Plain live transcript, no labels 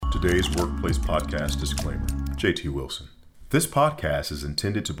Today's Workplace Podcast disclaimer. JT Wilson. This podcast is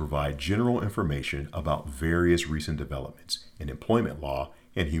intended to provide general information about various recent developments in employment law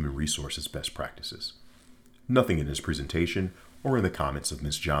and human resources best practices. Nothing in this presentation or in the comments of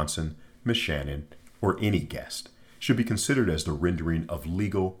Ms. Johnson, Ms. Shannon, or any guest should be considered as the rendering of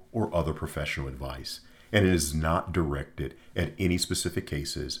legal or other professional advice, and it is not directed at any specific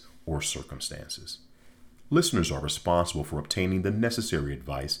cases or circumstances. Listeners are responsible for obtaining the necessary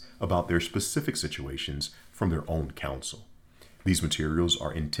advice about their specific situations from their own counsel. These materials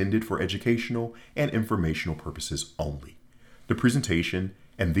are intended for educational and informational purposes only. The presentation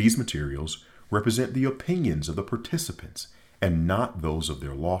and these materials represent the opinions of the participants and not those of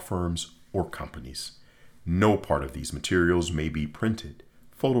their law firms or companies. No part of these materials may be printed,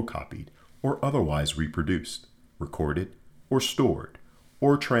 photocopied, or otherwise reproduced, recorded, or stored,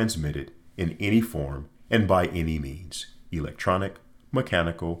 or transmitted in any form and by any means, electronic,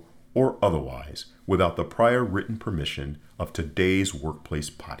 mechanical, or otherwise, without the prior written permission of Today's Workplace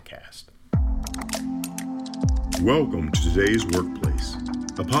Podcast. Welcome to Today's Workplace,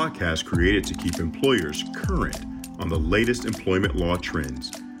 a podcast created to keep employers current on the latest employment law trends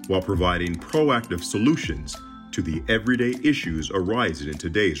while providing proactive solutions to the everyday issues arising in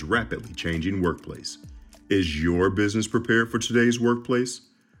today's rapidly changing workplace. Is your business prepared for today's workplace?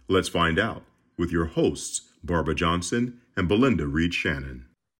 Let's find out with your hosts, Barbara Johnson and Belinda Reed Shannon.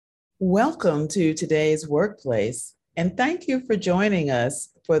 Welcome to Today's Workplace, and thank you for joining us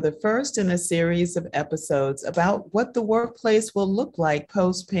for the first in a series of episodes about what the workplace will look like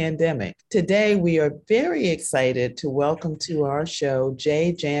post-pandemic. Today, we are very excited to welcome to our show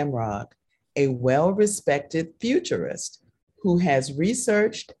Jay Jamrog, a well-respected futurist who has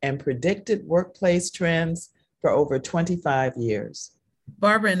researched and predicted workplace trends for over 25 years.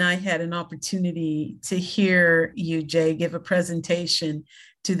 Barbara and I had an opportunity to hear you, Jay, give a presentation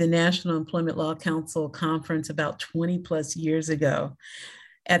to the National Employment Law Council conference about 20 plus years ago.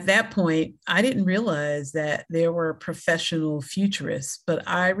 At that point, I didn't realize that there were professional futurists, but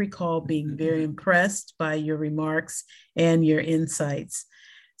I recall being very impressed by your remarks and your insights.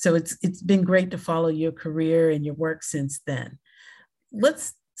 So it's been great to follow your career and your work since then.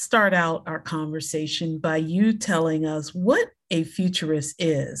 Let's start out our conversation by you telling us what a futurist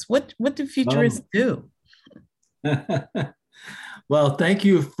is. What do futurists do? Well, thank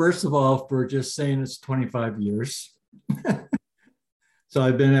you, first of all, for just saying it's 25 years. So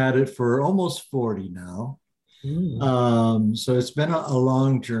I've been at it for almost 40 now. So it's been a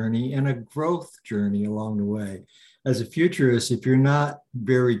long journey and a growth journey along the way. As a futurist, if you're not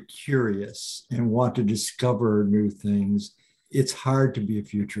very curious and want to discover new things, it's hard to be a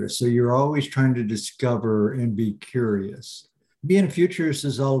futurist. So you're always trying to discover and be curious. Being a futurist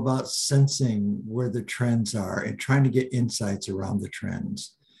is all about sensing where the trends are and trying to get insights around the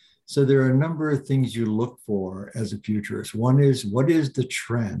trends. So there are a number of things you look for as a futurist. One is, what is the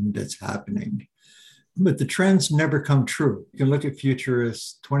trend that's happening? But the trends never come true. You can look at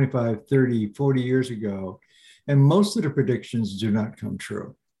futurists 25, 30, 40 years ago, and most of the predictions do not come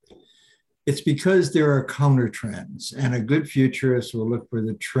true. It's because there are counter trends, and a good futurist will look for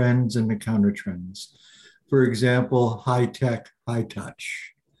the trends and the counter trends. For example, high tech, high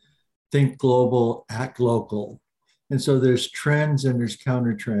touch. Think global, act local. And so there's trends and there's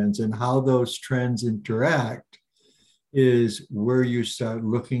counter trends, and how those trends interact is where you start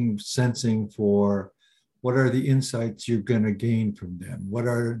looking, sensing for what are the insights you're going to gain from them? What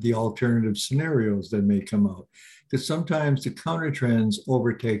are the alternative scenarios that may come out? Because sometimes the counter trends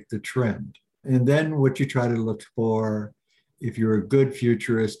overtake the trend. And then what you try to look for, if you're a good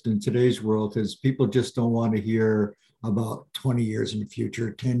futurist in today's world, because people just don't want to hear about 20 years in the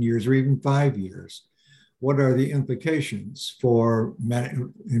future, 10 years, or even 5 years. What are the implications for,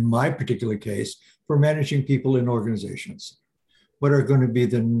 in my particular case, for managing people in organizations? What are going to be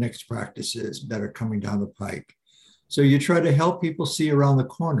the next practices that are coming down the pike? So you try to help people see around the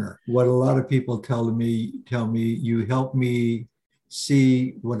corner. What a lot of people tell me, you help me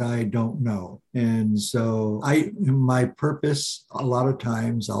see what I don't know. And so my purpose, a lot of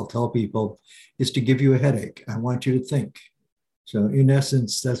times I'll tell people, is to give you a headache. I want you to think. So in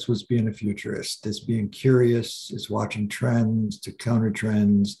essence, that's what's being a futurist. It's being curious, it's watching trends to counter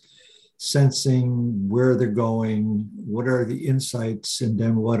trends, sensing where they're going, what are the insights, and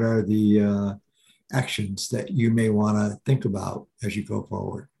then what are the actions that you may want to think about as you go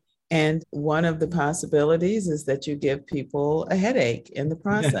forward. And one of the possibilities is that you give people a headache in the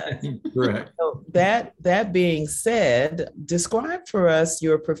process. Correct. So that being said, describe for us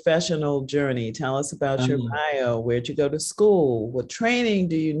your professional journey. Tell us about your bio. Where'd you go to school? What training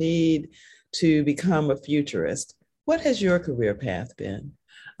do you need to become a futurist? What has your career path been?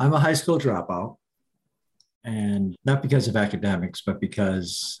 I'm a high school dropout, and not because of academics, but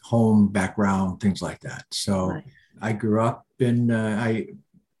because home background, things like that. So Right. I grew up I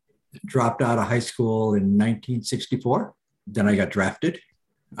dropped out of high school in 1964. Then I got drafted.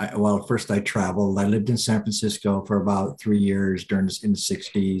 First I traveled. I lived in San Francisco for about 3 years in the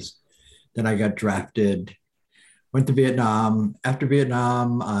 60s. Then I got drafted, went to Vietnam. After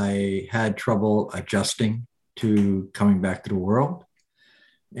Vietnam, I had trouble adjusting to coming back to the world.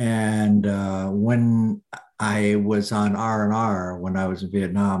 And when I was on R&R, when I was in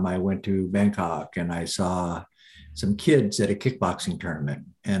Vietnam, I went to Bangkok and I saw some kids at a kickboxing tournament.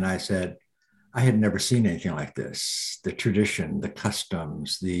 And I said, I had never seen anything like this, the tradition, the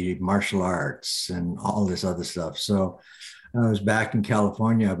customs, the martial arts, and all this other stuff. So I was back in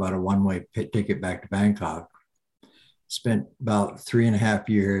California, about a one-way ticket back to Bangkok. Spent about 3.5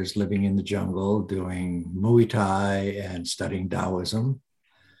 years living in the jungle, doing Muay Thai and studying Taoism.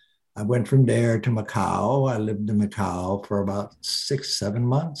 I went from there to Macau. I lived in Macau for about 6-7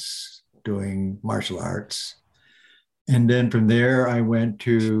 months doing martial arts. And then from there, I went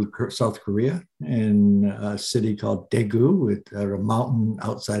to South Korea in a city called Daegu, with a mountain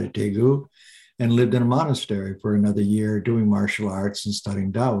outside of Daegu, and lived in a monastery for another year doing martial arts and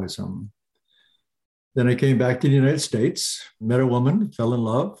studying Taoism. Then I came back to the United States, met a woman, fell in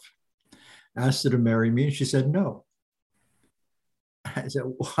love, asked her to marry me, and she said no. I said,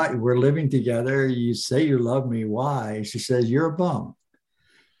 why? We're living together. You say you love me. Why? She says, you're a bum.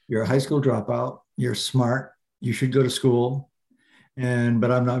 You're a high school dropout. You're smart. You should go to school.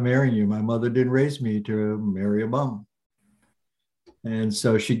 But I'm not marrying you. My mother didn't raise me to marry a bum. And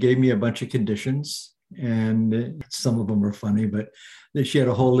so she gave me a bunch of conditions, and some of them were funny, but she had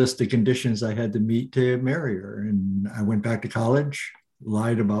a whole list of conditions I had to meet to marry her. And I went back to college,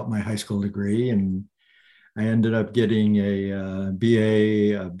 lied about my high school degree, and I ended up getting a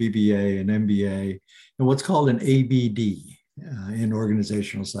BA, a BBA, an MBA, and what's called an ABD in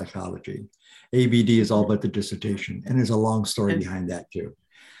organizational psychology. ABD is all about the dissertation, and there's a long story behind that too.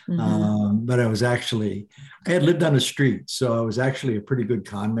 Mm-hmm. But I had lived on the street, so I was actually a pretty good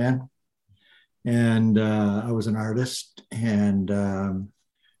con man. And I was an artist, and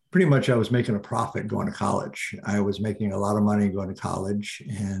pretty much I was making a profit going to college. I was making a lot of money going to college,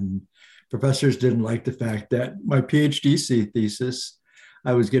 and professors didn't like the fact that my PhD thesis,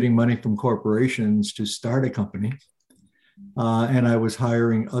 I was getting money from corporations to start a company. And I was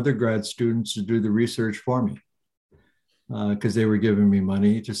hiring other grad students to do the research for me because they were giving me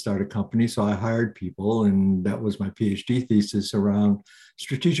money to start a company. So I hired people, and that was my PhD thesis around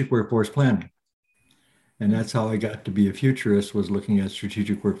strategic workforce planning. And that's how I got to be a futurist, was looking at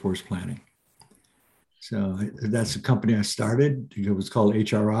strategic workforce planning. So that's the company I started. It was called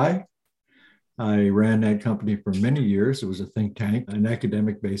HRI. I ran that company for many years. It was a think tank, an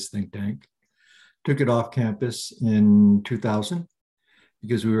academic-based think tank. Took it off campus in 2000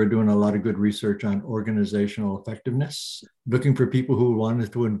 because we were doing a lot of good research on organizational effectiveness, looking for people who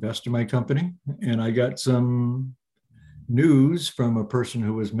wanted to invest in my company. And I got some news from a person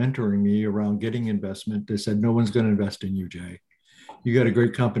who was mentoring me around getting investment. They said, no one's going to invest in you, Jay. You got a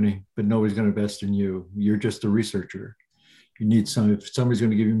great company, but nobody's going to invest in you. You're just a researcher. You need if somebody's going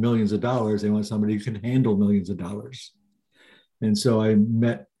to give you millions of dollars, they want somebody who can handle millions of dollars. And so I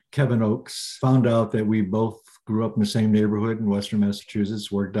met Kevin Oakes, found out that we both grew up in the same neighborhood in Western Massachusetts,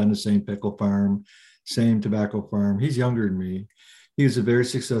 worked on the same pickle farm, same tobacco farm. He's younger than me. He was a very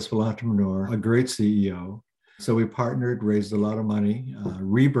successful entrepreneur, a great CEO. So we partnered, raised a lot of money,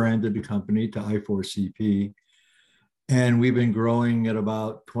 rebranded the company to I4CP. And we've been growing at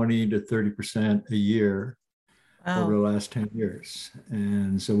about 20 to 30% a year over the last 10 years.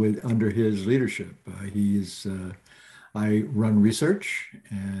 And so under his leadership, I run research,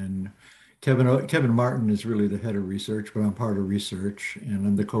 and Kevin Martin is really the head of research, but I'm part of research, and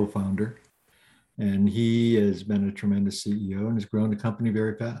I'm the co-founder. And he has been a tremendous CEO and has grown the company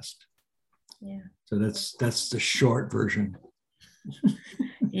very fast. Yeah. So that's the short version.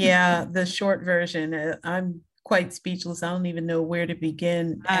 Yeah, the short version. I'm quite speechless. I don't even know where to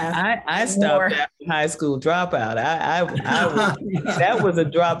begin. I stopped after high school dropout. That was a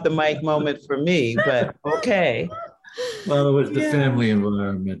drop the mic moment for me, but okay. Well, it was the family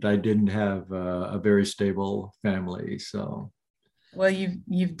environment. I didn't have a very stable family, so. Well,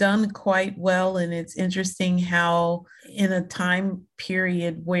 you've done quite well, and it's interesting how in a time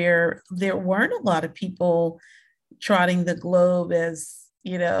period where there weren't a lot of people trotting the globe as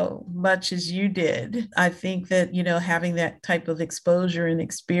much as you did. I think that, having that type of exposure and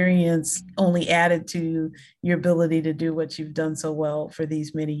experience only added to your ability to do what you've done so well for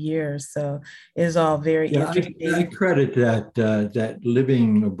these many years. So it's all very interesting. I credit that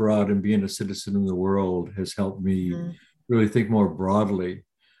living abroad and being a citizen of the world has helped me really think more broadly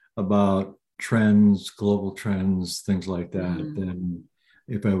about trends, global trends, things like that, than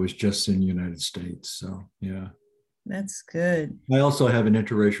if I was just in the United States. So, yeah. That's good. I also have an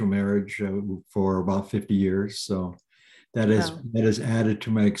interracial marriage for about 50 years. So that has added to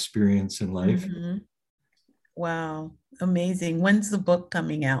my experience in life. Wow. Amazing. When's the book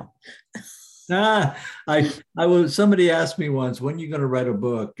coming out? Somebody asked me once, when are you going to write a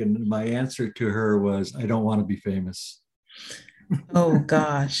book? And my answer to her was, I don't want to be famous. Oh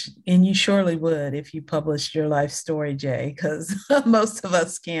gosh. And you surely would if you published your life story, Jay, because most of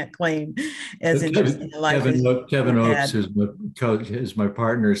us can't claim as interesting a life. Kevin Oakes, who's my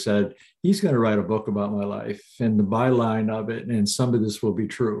partner, said he's going to write a book about my life and the byline of it, and some of this will be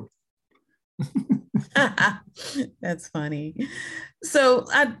true. That's funny. So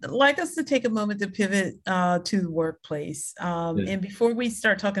I'd like us to take a moment to pivot to the workplace. And before we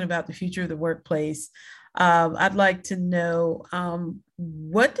start talking about the future of the workplace, I'd like to know,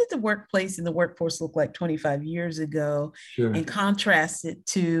 what did the workplace and the workforce look like 25 years ago, and contrast it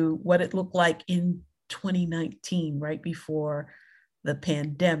to what it looked like in 2019, right before the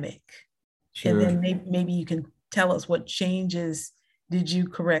pandemic. And then maybe you can tell us what changes did you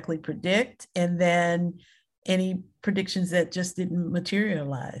correctly predict, and then any predictions that just didn't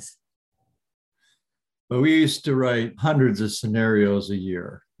materialize. Well, we used to write hundreds of scenarios a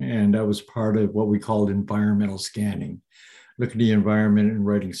year. And that was part of what we called environmental scanning, looking at the environment and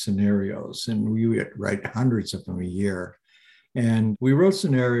writing scenarios. And we would write hundreds of them a year. And we wrote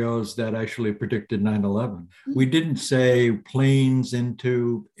scenarios that actually predicted 9/11. We didn't say planes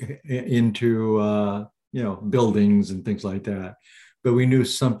into buildings and things like that, but we knew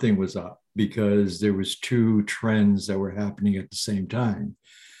something was up because there was two trends that were happening at the same time.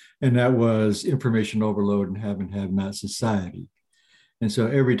 And that was information overload and have-not society. And so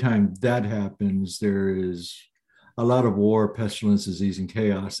every time that happens, there is a lot of war, pestilence, disease, and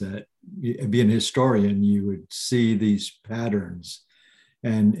chaos. That, being a historian, you would see these patterns.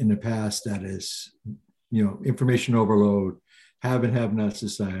 And in the past, that is, information overload, have-not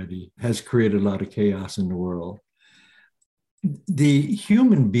society has created a lot of chaos in the world. The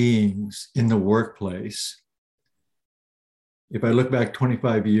human beings in the workplace, if I look back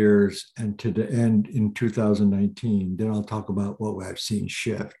 25 years and to the end in 2019, then I'll talk about what I've seen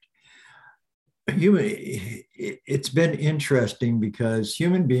shift. It's been interesting because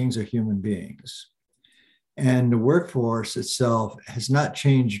human beings are human beings. And the workforce itself has not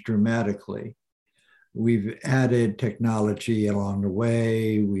changed dramatically. We've added technology along the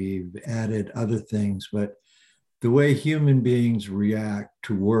way, we've added other things, but the way human beings react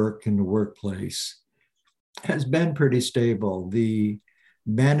to work in the workplace has been pretty stable. The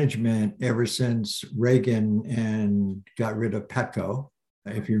management, ever since Reagan and got rid of Petco,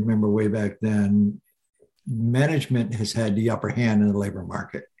 if you remember way back then, management has had the upper hand in the labor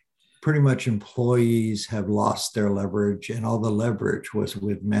market. Pretty much employees have lost their leverage, and all the leverage was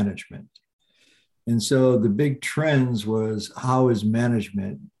with management. And so the big trends was, how is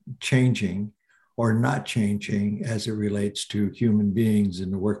management changing or not changing as it relates to human beings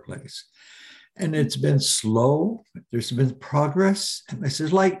in the workplace? And it's been slow. There's been progress. And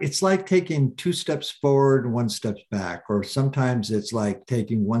it's like taking 2 steps forward and 1 step back, or sometimes it's like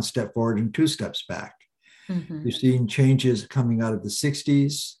taking 1 step forward and 2 steps back. You've seen changes coming out of the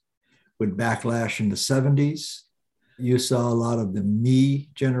 60s with backlash in the 70s. You saw a lot of the me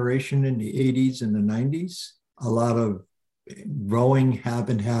generation in the 80s and the 90s, a lot of growing have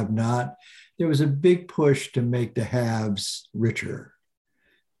and have not. There was a big push to make the haves richer,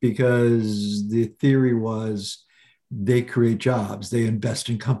 because the theory was they create jobs, they invest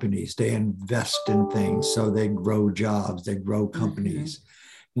in companies, they invest in things, so they grow jobs, they grow companies.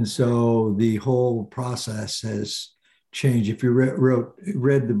 And so the whole process has changed. If you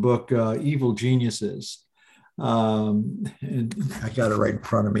read the book Evil Geniuses, and I got it right in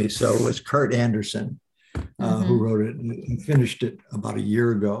front of me. So it was Kurt Anderson who wrote it, and finished it about a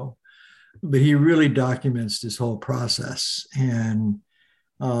year ago. But he really documents this whole process. And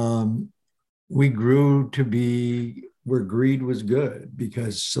we grew to be where greed was good,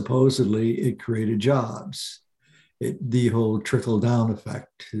 because supposedly it created jobs. The whole trickle-down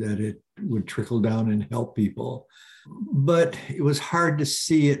effect, that it would trickle down and help people. But it was hard to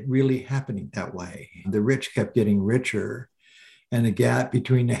see it really happening that way. The rich kept getting richer, and the gap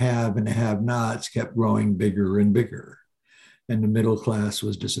between the have and the have-nots kept growing bigger and bigger. and the middle class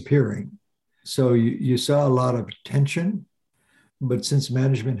was disappearing. So you saw a lot of tension, but since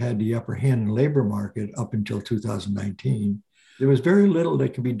management had the upper hand in the labor market up until 2019, there was very little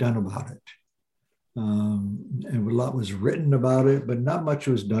that could be done about it. And a lot was written about it, but not much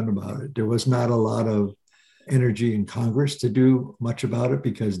was done about it. There was not a lot of energy in Congress to do much about it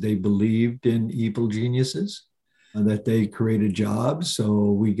because they believed in evil geniuses, that they created jobs.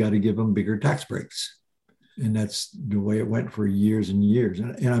 So we got to give them bigger tax breaks. And that's the way it went for years and years.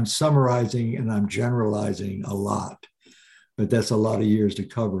 And I'm summarizing and I'm generalizing a lot, but that's a lot of years to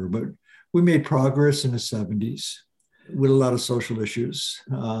cover. But we made progress in the 70s with a lot of social issues.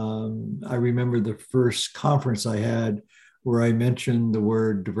 I remember the first conference I had where I mentioned the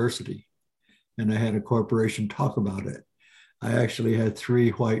word diversity, and I had a corporation talk about it. I actually had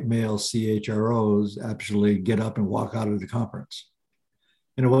 3 white male CHROs actually get up and walk out of the conference.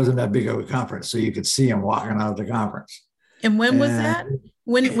 And it wasn't that big of a conference, so you could see them walking out of the conference. And when was that?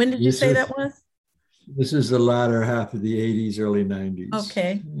 When did you say that was? This is the latter half of the 80s, early 90s.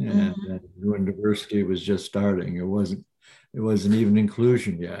 Okay. And when diversity was just starting, it wasn't even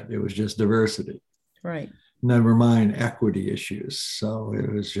inclusion yet. It was just diversity. Right. Never mind equity issues. So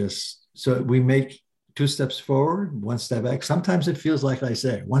it was just, so we make 2 steps forward, 1 step back. Sometimes it feels like I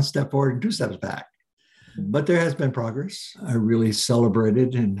say 1 step forward and 2 steps back. But there has been progress. I really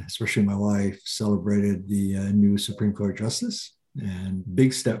celebrated, and especially my wife celebrated the new Supreme Court justice, and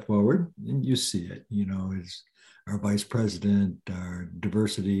big step forward. And you see it, as our vice president, our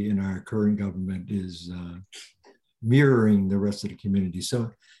diversity in our current government is mirroring the rest of the community.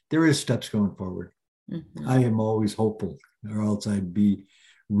 So there is steps going forward. Mm-hmm. I am always hopeful, or else I'd be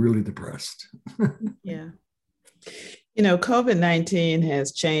really depressed. Yeah. COVID-19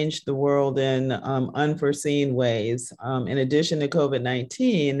 has changed the world in unforeseen ways. In addition to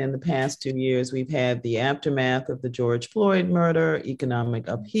COVID-19, in the past 2 years, we've had the aftermath of the George Floyd murder, economic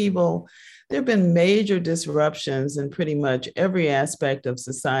upheaval. There have been major disruptions in pretty much every aspect of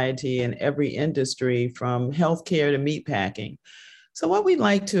society and every industry, from healthcare to meatpacking. So what we'd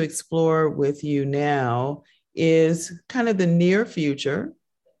like to explore with you now is kind of the near future,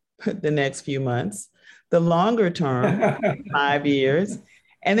 the next few months, the longer term, 5 years,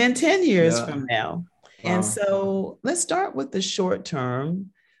 and then 10 years from now. And so let's start with the short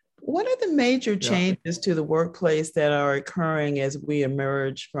term. What are the major changes to the workplace that are occurring as we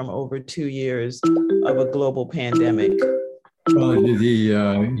emerge from over 2 years of a global pandemic? Well,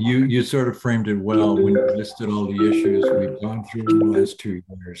 you sort of framed it well when you listed all the issues we've gone through in the last 2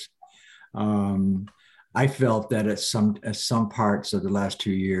 years. I felt that at some parts of the last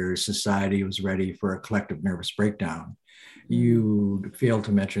 2 years, society was ready for a collective nervous breakdown. You failed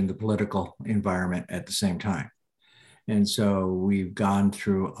to mention the political environment at the same time. And so we've gone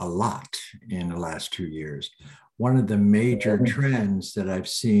through a lot in the last 2 years. One of the major trends that I've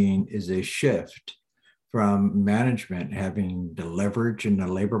seen is a shift from management having the leverage in the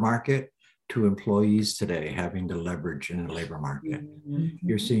labor market to employees today having the leverage in the labor market. Mm-hmm.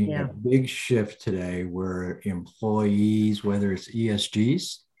 You're seeing a big shift today where employees, whether it's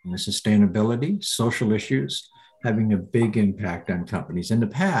ESGs, and the sustainability, social issues, having a big impact on companies. In the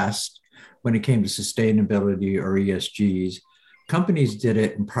past, when it came to sustainability or ESGs, companies did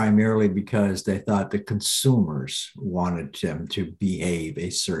it primarily because they thought the consumers wanted them to behave a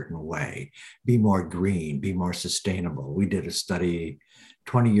certain way, be more green, be more sustainable. We did a study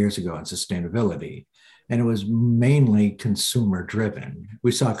 20 years ago on sustainability, and it was mainly consumer driven.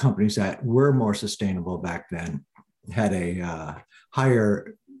 We saw companies that were more sustainable back then had a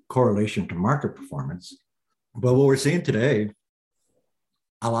higher correlation to market performance. But what we're seeing today,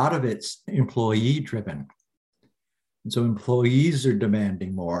 a lot of it's employee driven. And so employees are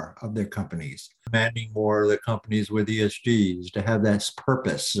demanding more of their companies, demanding more of the companies with ESGs to have that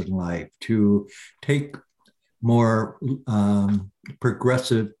purpose in life, to take more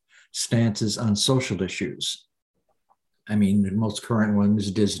progressive stances on social issues. I mean, the most current one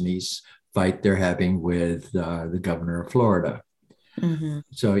is Disney's fight they're having with the governor of Florida. Mm-hmm.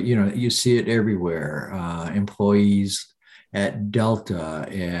 So, you see it everywhere. Employees at Delta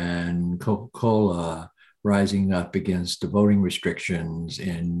and Coca-Cola rising up against the voting restrictions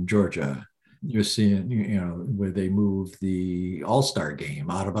in Georgia. You're seeing, where they moved the All-Star game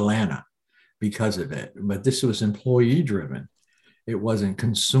out of Atlanta because of it. But this was employee driven. It wasn't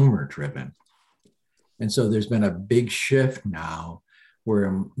consumer driven. And so there's been a big shift now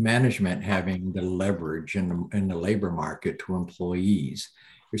where management having the leverage in the labor market to employees.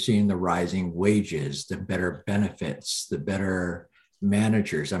 You're seeing the rising wages, the better benefits, the better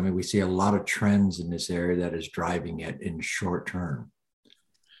managers. I mean, we see a lot of trends in this area that is driving it in short term.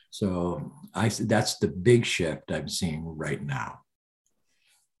 So that's the big shift I'm seeing right now.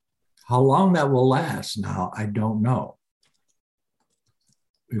 How long that will last now, I don't know.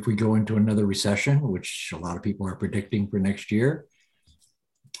 If we go into another recession, which a lot of people are predicting for next year,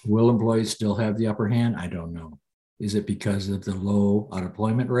 will employees still have the upper hand? I don't know. Is it because of the low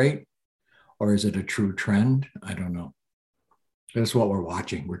unemployment rate, or is it a true trend? I don't know. That's what we're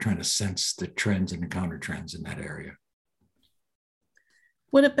watching. We're trying to sense the trends and the counter trends in that area.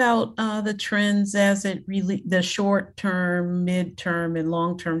 What about the trends as it really, the short term, mid-term, and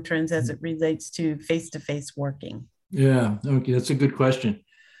long-term trends as it relates to face-to-face working? Yeah, okay, that's a good question.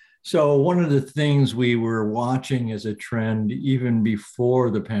 So one of the things we were watching as a trend even before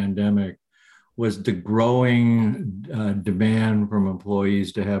the pandemic was the growing demand from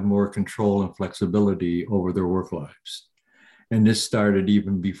employees to have more control and flexibility over their work lives. And this started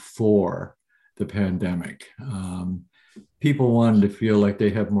even before the pandemic. People wanted to feel like they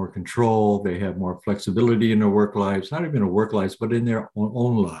have more control, they have more flexibility in their work lives, not even in work lives, but in their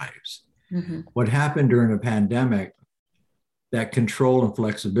own lives. Mm-hmm. What happened during the pandemic, that control and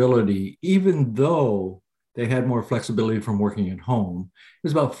flexibility, even though they had more flexibility from working at home, it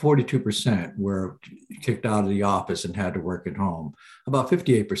was about 42% were kicked out of the office and had to work at home. About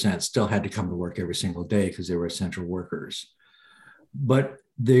 58% still had to come to work every single day because they were essential workers. But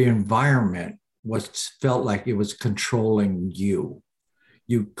the environment felt like it was controlling you.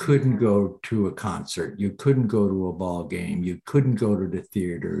 You couldn't go to a concert. You couldn't go to a ball game. You couldn't go to the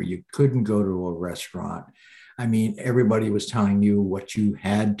theater. You couldn't go to a restaurant. I mean, everybody was telling you what you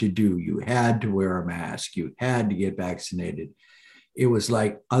had to do. You had to wear a mask. You had to get vaccinated. It was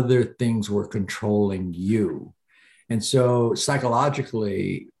like other things were controlling you. And so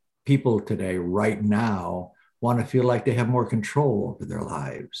psychologically, people today, right now, want to feel like they have more control over their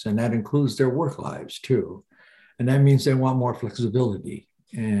lives. And that includes their work lives too. And that means they want more flexibility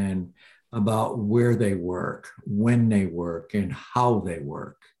and about where they work, when they work, and how they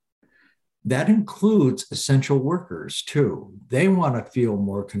work. That includes essential workers too. They want to feel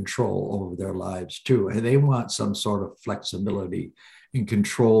more control over their lives too. And they want some sort of flexibility and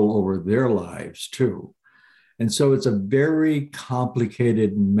control over their lives too. And so it's a very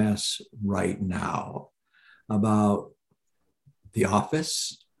complicated mess right now about the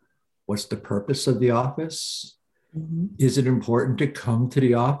office. What's the purpose of the office? Mm-hmm. Is it important to come to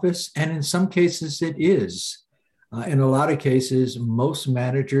the office? And in some cases it is. In a lot of cases, most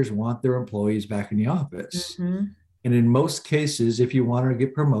managers want their employees back in the office. Mm-hmm. And in most cases, if you want to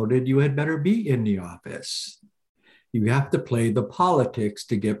get promoted, you had better be in the office. You have to play the politics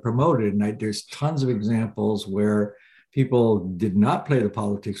to get promoted. And there's tons of examples where people did not play the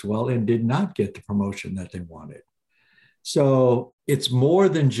politics well and did not get the promotion that they wanted. So it's more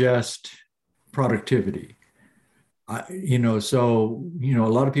than just productivity. A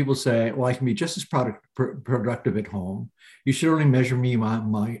lot of people say, well, I can be just as productive at home. You should only measure me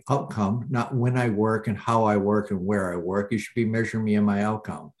my outcome, not when I work and how I work and where I work. You should be measuring me on my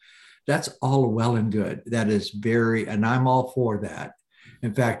outcome. That's all well and good. That is and I'm all for that.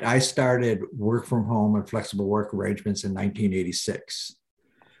 In fact, I started work from home and flexible work arrangements in 1986,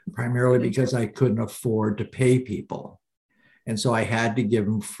 primarily because I couldn't afford to pay people. And so I had to give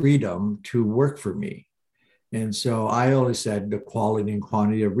them freedom to work for me. And so I always said the quality and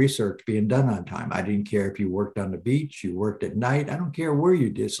quantity of research being done on time. I didn't care if you worked on the beach, you worked at night. I don't care where you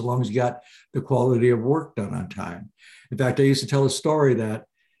did, so long as you got the quality of work done on time. In fact, I used to tell a story that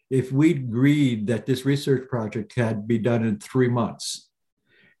if we agreed that this research project had to be done in 3 months,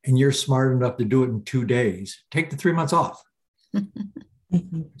 and you're smart enough to do it in 2 days, take the 3 months off.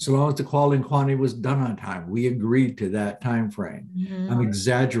 So long as the quality and quantity was done on time. We agreed to that time frame. Mm-hmm. I'm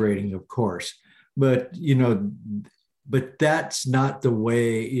exaggerating, of course. But that's not the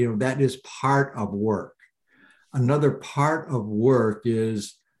way, that is part of work. Another part of work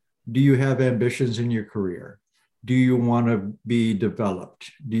is, do you have ambitions in your career? Do you want to be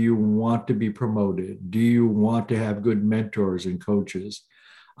developed? Do you want to be promoted? Do you want to have good mentors and coaches?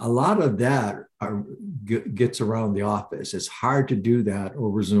 A lot of that gets around the office. It's hard to do that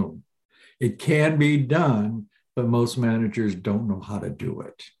over Zoom. It can be done, but most managers don't know how to do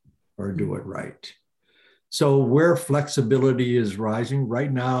it or do it right. So where flexibility is rising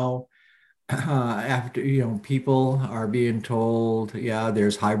right now, after, people are being told,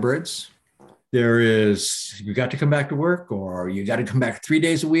 there's hybrids. There is, you got to come back to work, or you got to come back 3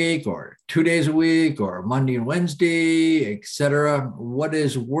 days a week, or 2 days a week, or Monday and Wednesday, etc. What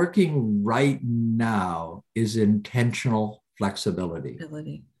is working right now is intentional flexibility.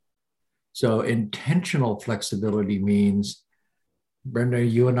 So intentional flexibility means Brenda,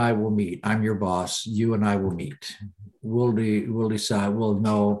 you and I will meet. I'm your boss. You and I will meet. We'll decide, we'll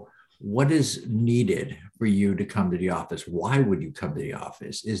know what is needed for you to come to the office. Why would you come to the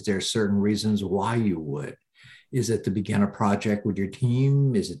office? Is there certain reasons why you would? Is it to begin a project with your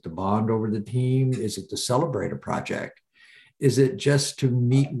team? Is it to bond over the team? Is it to celebrate a project? Is it just to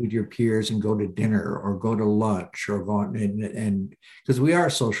meet with your peers and go to dinner or go to lunch or go and because we are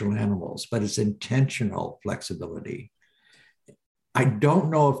social animals, but it's intentional flexibility. I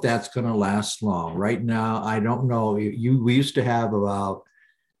don't know if that's going to last long. Right now, I don't know. We used to have about,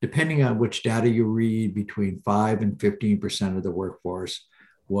 depending on which data you read, between 5 and 15% of the workforce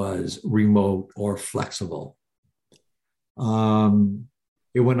was remote or flexible.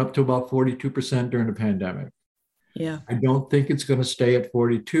 It went up to about 42% during the pandemic. Yeah. I don't think it's going to stay at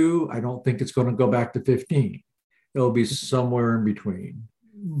 42. I don't think it's going to go back to 15. It'll be somewhere in between.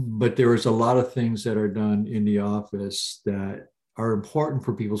 But there is a lot of things that are done in the office that are important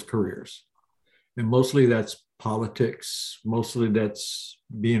for people's careers. And mostly that's politics. Mostly that's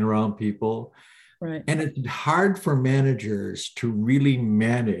being around people. Right. And it's hard for managers to really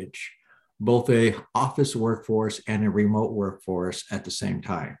manage both a office workforce and a remote workforce at the same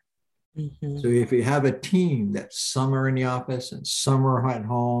time. Mm-hmm. So if you have a team that's some are in the office and some are at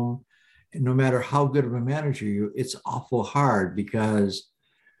home, and no matter how good of a manager you, it's awful hard because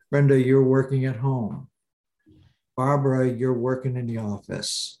Brenda, you're working at home. Barbara, you're working in the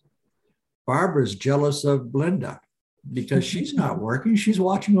office. Barbara's jealous of Belinda because she's not working. She's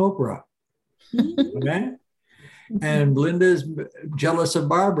watching Oprah. Okay? And Belinda's jealous of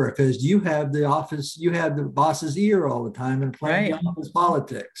Barbara because you have the boss's ear all the time and playing office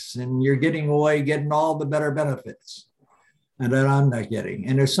politics, and you're getting all the better benefits. And that I'm not getting.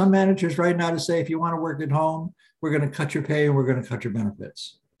 And there's some managers right now to say, if you want to work at home, we're going to cut your pay and we're going to cut your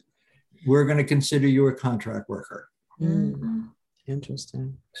benefits. We're going to consider you a contract worker. Mm-hmm.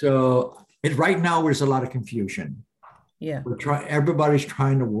 Interesting. So right now there's a lot of confusion. Yeah. Everybody's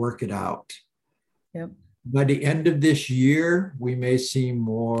trying to work it out. Yep. By the end of this year, we may see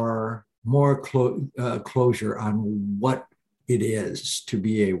more closure on what it is to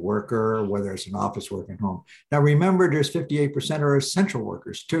be a worker, whether it's an office working home. Now, remember, there's 58% are essential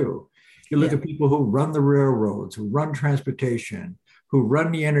workers too. You look at people who run the railroads, who run transportation, who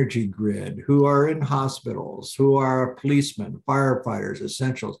run the energy grid, who are in hospitals, who are policemen, firefighters,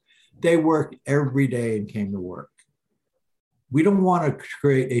 essentials. They work every day and came to work. We don't want to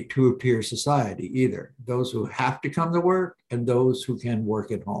create a two-tier society either. Those who have to come to work and those who can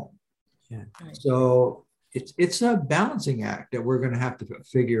work at home. Yeah. So it's a balancing act that we're going to have to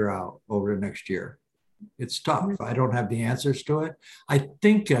figure out over the next year. It's tough. I don't have the answers to it. I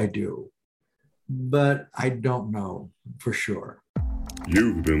think I do, but I don't know for sure.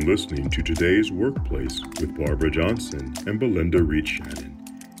 You've been listening to Today's Workplace with Barbara Johnson and Belinda Reed Shannon.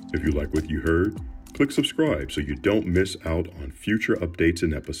 If you like what you heard, click subscribe so you don't miss out on future updates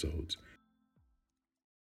and episodes.